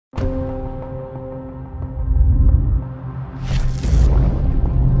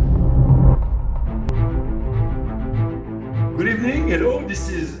this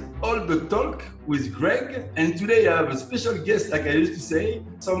is All the Talk with Greg, and today I have a special guest, like I used to say,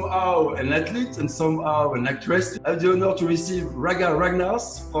 somehow an athlete and somehow an actress. I have the honor to receive Ragga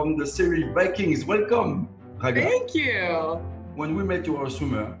Ragnars from the series Vikings. Welcome, Ragga. Thank you. When we met, you were a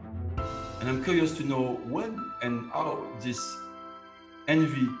swimmer, and I'm curious to know when and how this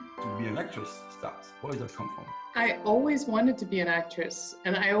envy to be an actress starts. Where does that come from? I always wanted to be an actress,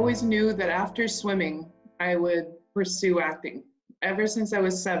 and I always knew that after swimming, I would pursue acting. Ever since I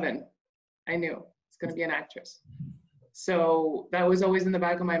was 7, I knew it's going to be an actress. So that was always in the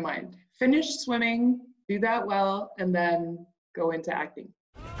back of my mind. Finish swimming, do that well, and then go into acting.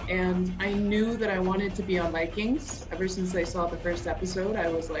 And I knew that I wanted to be on Vikings. Ever since I saw the first episode, I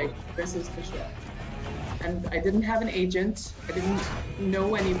was like, this is the show. And I didn't have an agent. I didn't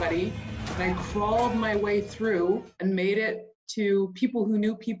know anybody. And I crawled my way through and made it to people who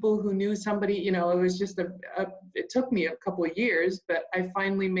knew somebody. You know, it was just it took me a couple of years, but I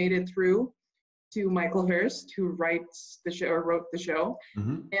finally made it through to Michael Hurst, who writes the show or wrote the show.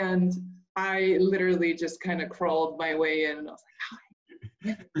 Mm-hmm. And I literally just kind of crawled my way in, and I was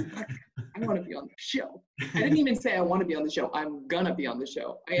like, hi, I want to be on the show. I didn't even say I want to be on the show. I'm gonna be on the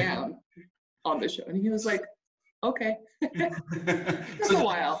show. I am on the show. And he was like, okay. Took a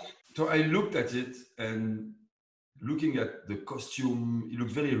while. So I looked at it, and looking at the costume, it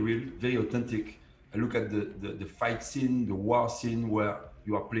looked very real, very authentic. I look at the fight scene, the war scene, where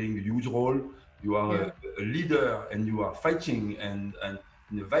you are playing a huge role. You are a leader, and you are fighting. And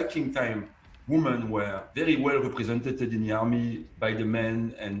in the Viking time, women were very well represented in the army by the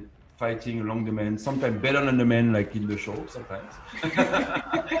men and fighting along the men, sometimes better than the men, like in the show, sometimes.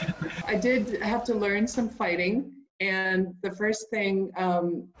 I did have to learn some fighting. And the first thing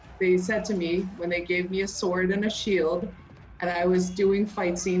they said to me when they gave me a sword and a shield, and I was doing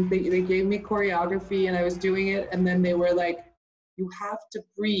fight scenes, they gave me choreography and I was doing it, and then they were like, you have to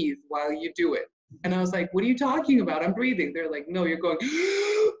breathe while you do it. And I was like, what are you talking about? I'm breathing. They're like, no, you're going.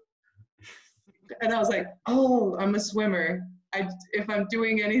 And I was like, oh, I'm a swimmer. If I'm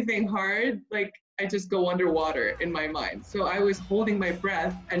doing anything hard, like, I just go underwater in my mind. So I was holding my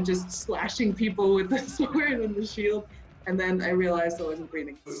breath and just slashing people with the sword and the shield. And then I realized I wasn't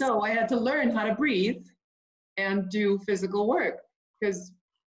breathing. So I had to learn how to breathe and do physical work, because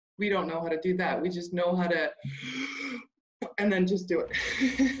we don't know how to do that. We just know how to, and then just do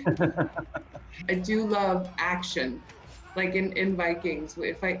it. I do love action, like in Vikings.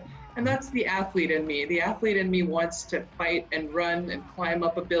 And that's the athlete in me. The athlete in me wants to fight and run and climb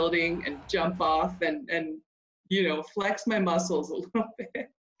up a building and jump off and you know, flex my muscles a little bit.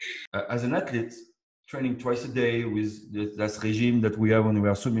 As an athlete, training twice a day with that regime that we have when we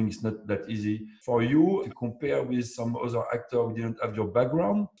are swimming is not that easy. For you, to compare with some other actor who didn't have your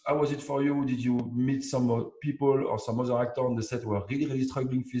background, how was it for you? Did you meet some people or some other actor on the set who were really, really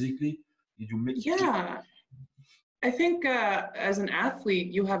struggling physically? Did you meet? Yeah. I think as an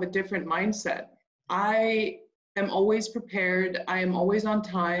athlete, you have a different mindset. I am always prepared. I am always on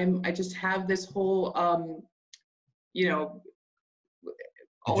time. I just have this whole, you know,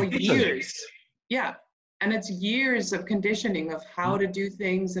 all years. Yeah. And it's years of conditioning of how to do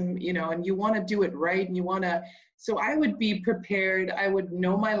things, and, you know, and you want to do it right, and you want to, so I would be prepared. I would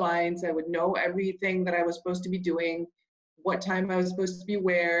know my lines. I would know everything that I was supposed to be doing, what time I was supposed to be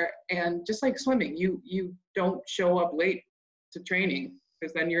where. And just like swimming, you don't show up late to training,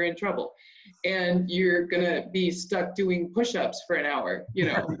 because then you're in trouble, and you're gonna be stuck doing push-ups for an hour, you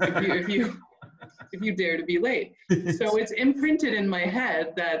know, if you dare to be late. So it's imprinted in my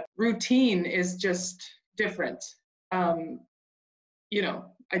head that routine is just different. You know,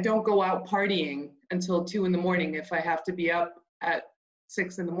 I don't go out partying until 2 a.m. if I have to be up at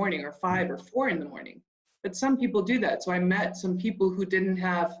 6 a.m. or 5 or 4 a.m. But some people do that. So I met some people who didn't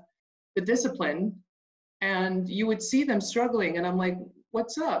have the discipline, and you would see them struggling, and I'm like,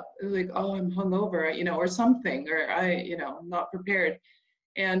 what's up? They're like, oh, I'm hungover, you know, or something, or you know, I'm not prepared.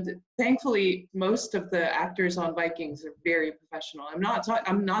 And thankfully, most of the actors on Vikings are very professional.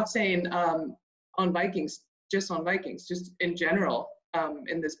 I'm not saying on Vikings, just in general,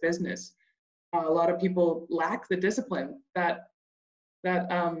 in this business. A lot of people lack the discipline that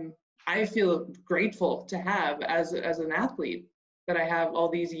I feel grateful to have as an athlete, that I have all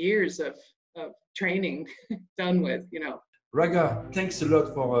these years of training done with, you know. Ragga, thanks a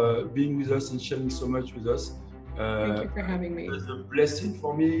lot for being with us and sharing so much with us. Thank you for having me. It's a blessing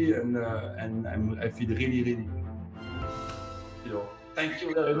for me, and I feel really, really, you know, thank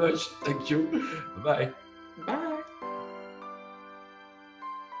you very much. Thank you. Bye. Bye.